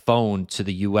bring a phone to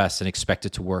the US and expect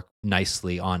it to work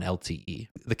nicely on LTE.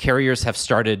 The carriers have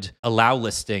started allow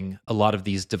listing a lot of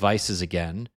these devices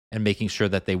again and making sure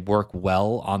that they work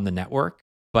well on the network.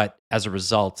 But as a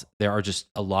result, there are just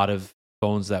a lot of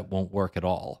phones that won't work at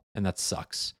all, and that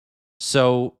sucks.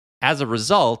 So as a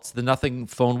result, the Nothing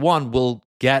Phone 1 will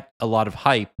get a lot of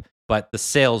hype, but the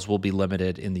sales will be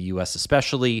limited in the US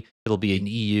especially. It'll be an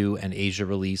EU and Asia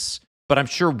release, but I'm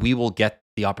sure we will get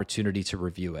the opportunity to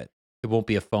review it. It won't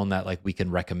be a phone that like we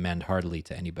can recommend heartily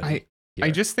to anybody.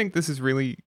 I just think this is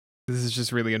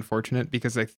just really unfortunate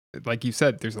because like you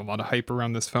said, there's a lot of hype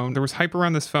around this phone. There was hype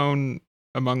around this phone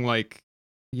among like,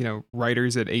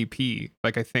 writers at AP.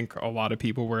 Like, I think a lot of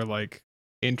people were like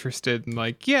interested in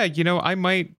like, yeah, I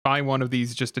might buy one of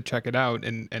these just to check it out.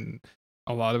 And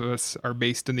a lot of us are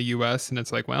based in the US and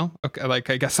it's like, well, okay, like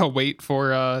I guess I'll wait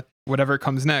for whatever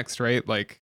comes next, right?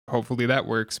 Like hopefully that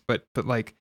works. But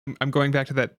like I'm going back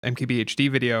to that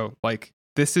MKBHD video, like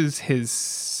this is his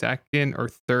second or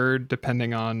third,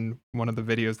 depending on one of the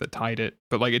videos that tied it.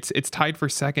 But like it's tied for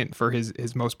second for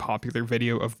his most popular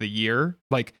video of the year.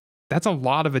 Like that's a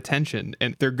lot of attention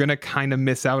and they're going to kind of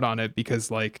miss out on it because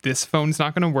like this phone's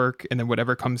not going to work. And then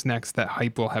whatever comes next, that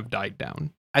hype will have died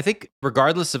down. I think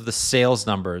regardless of the sales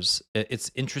numbers,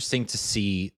 it's interesting to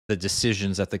see the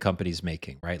decisions that the company's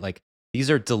making, right? Like these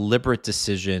are deliberate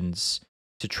decisions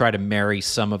to try to marry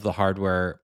some of the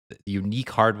hardware, the unique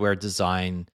hardware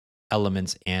design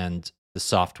elements and the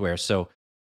software. So,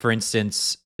 for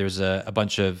instance, there's a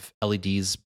bunch of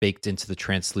LEDs baked into the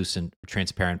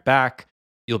transparent back.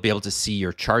 You'll be able to see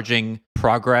your charging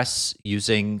progress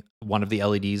using one of the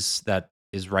LEDs that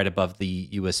is right above the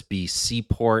USB-C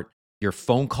port. Your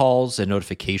phone calls and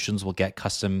notifications will get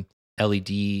custom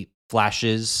LED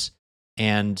flashes.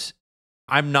 And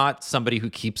I'm not somebody who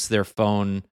keeps their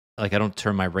phone, like I don't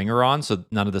turn my ringer on, so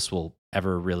none of this will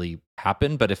ever really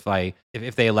happen. But if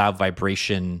they allow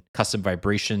custom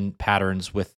vibration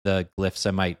patterns with the glyphs,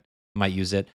 I might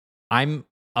use it. I'm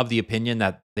of the opinion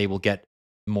that they will get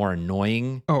more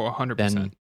annoying 100%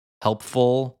 than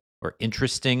helpful or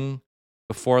interesting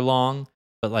before long.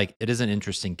 But like, it is an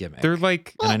interesting gimmick. They're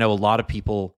like, and I know a lot of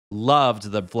people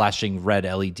loved the flashing red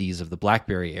LEDs of the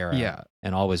BlackBerry era,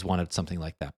 and always wanted something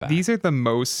like that back. These are the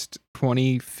most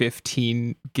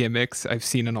 2015 gimmicks I've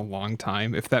seen in a long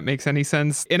time, if that makes any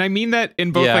sense. And I mean that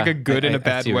in both like a good and a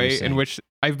bad way, in which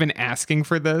I've been asking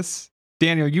for this.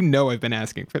 Daniel, I've been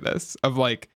asking for this, of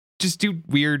like, just do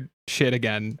weird shit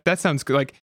again. That sounds good.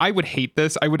 Like, I would hate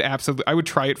this. I would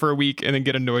try it for a week and then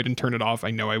get annoyed and turn it off.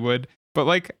 I know I would. But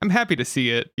like, I'm happy to see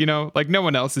it, like no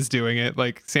one else is doing it.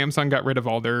 Like Samsung got rid of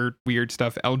all their weird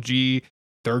stuff. LG,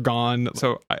 they're gone.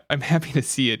 So I'm happy to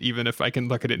see it, even if I can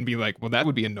look at it and be like, well, that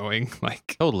would be annoying.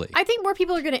 Like, totally. I think more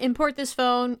people are going to import this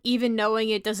phone, even knowing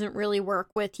it doesn't really work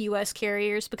with US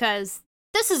carriers, because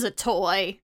this is a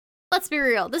toy. Let's be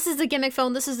real. This is a gimmick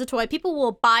phone. This is a toy. People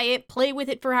will buy it, play with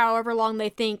it for however long they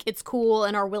think it's cool,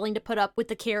 and are willing to put up with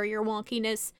the carrier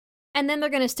wonkiness. And then they're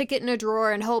going to stick it in a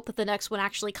drawer and hope that the next one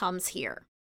actually comes here.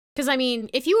 Because, I mean,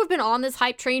 if you have been on this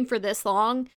hype train for this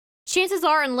long, chances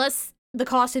are, unless the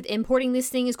cost of importing this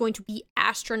thing is going to be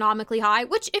astronomically high,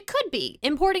 which it could be,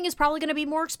 importing is probably going to be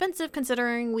more expensive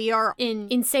considering we are in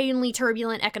insanely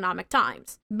turbulent economic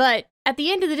times. But at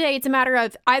the end of the day, it's a matter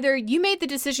of either you made the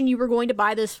decision you were going to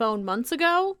buy this phone months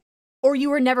ago, or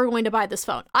you were never going to buy this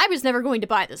phone. I was never going to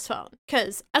buy this phone,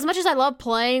 because as much as I love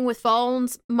playing with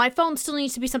phones, my phone still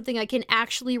needs to be something I can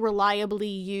actually reliably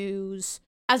use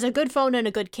as a good phone and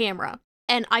a good camera.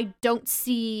 And I don't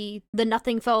see the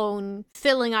Nothing phone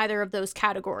filling either of those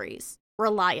categories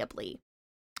reliably.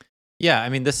 Yeah, I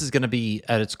mean, this is going to be,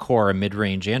 at its core, a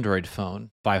mid-range Android phone,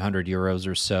 500 euros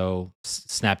or so,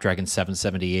 Snapdragon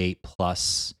 778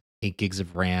 plus 8 gigs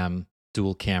of RAM,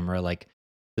 dual camera, like,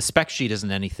 the spec sheet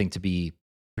isn't anything to be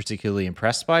particularly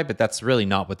impressed by, but that's really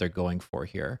not what they're going for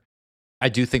here. I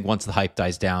do think once the hype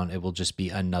dies down, it will just be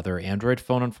another Android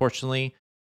phone, unfortunately.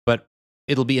 But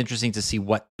it'll be interesting to see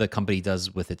what the company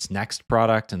does with its next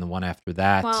product and the one after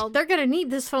that. Well, they're going to need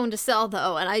this phone to sell,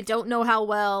 though, and I don't know how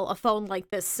well a phone like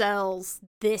this sells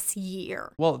this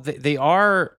year. Well, they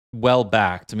are well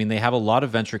backed. I mean, they have a lot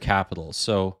of venture capital,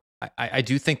 so I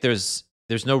do think there's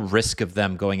no risk of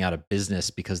them going out of business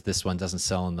because this one doesn't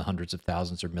sell in the hundreds of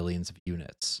thousands or millions of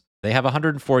units. They have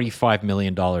 $145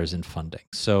 million in funding,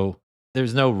 so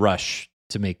there's no rush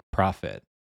to make profit.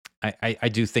 I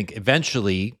do think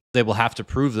eventually they will have to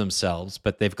prove themselves,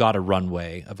 but they've got a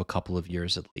runway of a couple of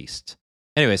years at least.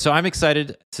 Anyway, so I'm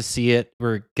excited to see it.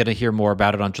 We're going to hear more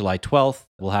about it on July 12th.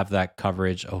 We'll have that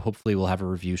coverage. Hopefully we'll have a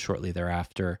review shortly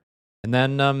thereafter. And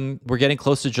then we're getting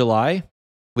close to July,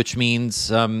 which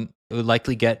means we'll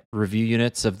likely get review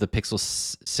units of the Pixel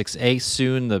 6a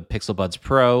soon, the Pixel Buds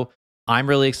Pro. I'm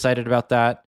really excited about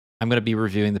that. I'm going to be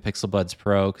reviewing the Pixel Buds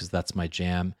Pro because that's my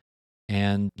jam.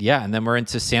 And yeah, and then we're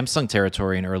into Samsung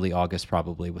territory in early August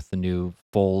probably with the new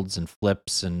folds and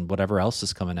flips and whatever else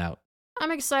is coming out.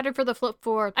 I'm excited for the Flip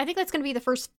 4. I think that's going to be the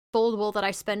first foldable that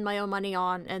I spend my own money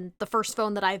on, and the first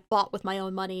phone that I've bought with my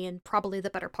own money in probably the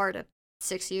better part of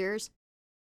 6 years.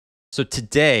 So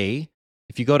today,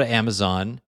 if you go to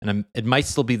Amazon, and it might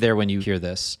still be there when you hear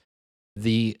this,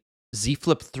 the Z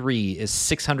Flip 3 is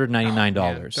 $699.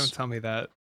 Oh, man, don't tell me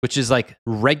that. Which is like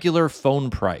regular phone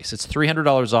price. It's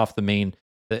 $300 off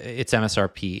its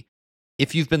MSRP.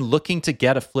 If you've been looking to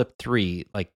get a Flip 3,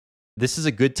 like this is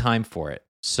a good time for it.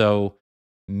 So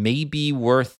maybe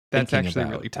worth That's thinking actually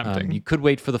about. really tempting. You could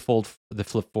wait for the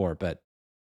Flip 4, but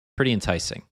pretty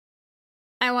enticing.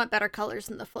 I want better colors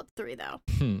than the Flip 3, though.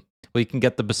 Well, you can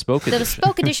get the Bespoke Edition. The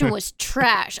Bespoke Edition was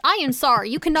trash. I am sorry.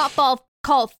 You cannot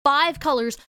call 5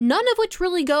 colors, none of which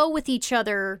really go with each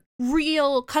other,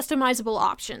 real customizable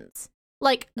options.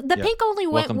 Like, the pink only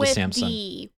went with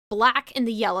the black and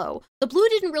the yellow. The blue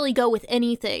didn't really go with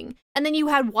anything. And then you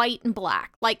had white and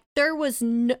black. Like, there was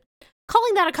no...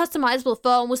 Calling that a customizable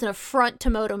phone was an affront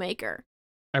to Moto Maker.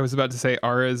 I was about to say,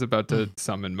 Ara is about to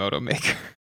summon Moto Maker.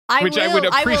 I would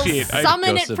appreciate. I will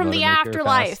summon it from the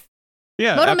afterlife.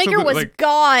 Yeah, Moto Maker was like,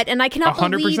 God, and I cannot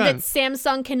 100%. believe that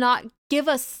Samsung cannot give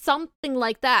us something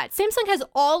like that. Samsung has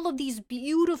all of these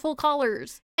beautiful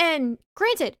colors. And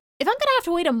granted, if I'm going to have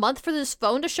to wait a month for this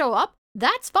phone to show up,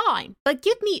 that's fine. But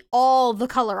give me all the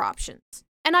color options.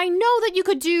 And I know that you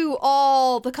could do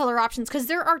all the color options because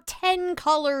there are 10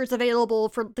 colors available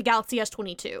for the Galaxy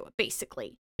S22,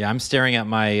 basically. Yeah, I'm staring at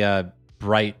my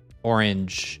bright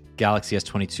orange Galaxy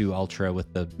S22 Ultra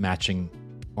with the matching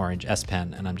orange S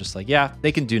Pen, and I'm just like, yeah,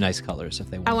 they can do nice colors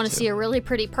if they want to. I want to see a really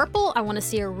pretty purple. I want to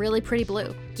see a really pretty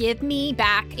blue. Give me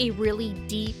back a really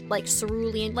deep, like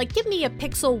cerulean, like give me a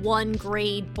Pixel 1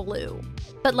 grade blue,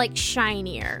 but like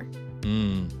shinier.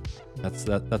 That's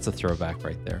a throwback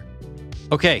right there.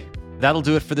 Okay, that'll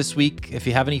do it for this week. If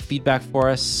you have any feedback for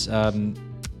us,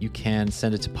 you can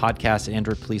send it to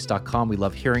podcast@androidpolice.com. We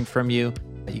love hearing from you.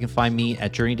 You can find me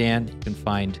at JourneyDan. You can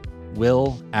find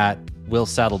Will at Will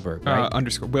Saddleberg, right?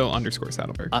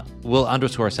 Will_Saddleberg.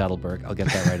 Will_Saddleberg. I'll get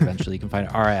that right eventually. You can find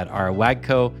Ara at Ara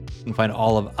Wagco. You can find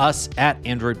all of us at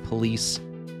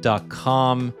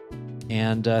AndroidPolice.com.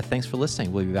 And thanks for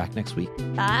listening. We'll be back next week.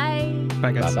 Bye.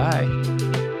 Bye, guys.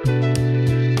 Bye-bye.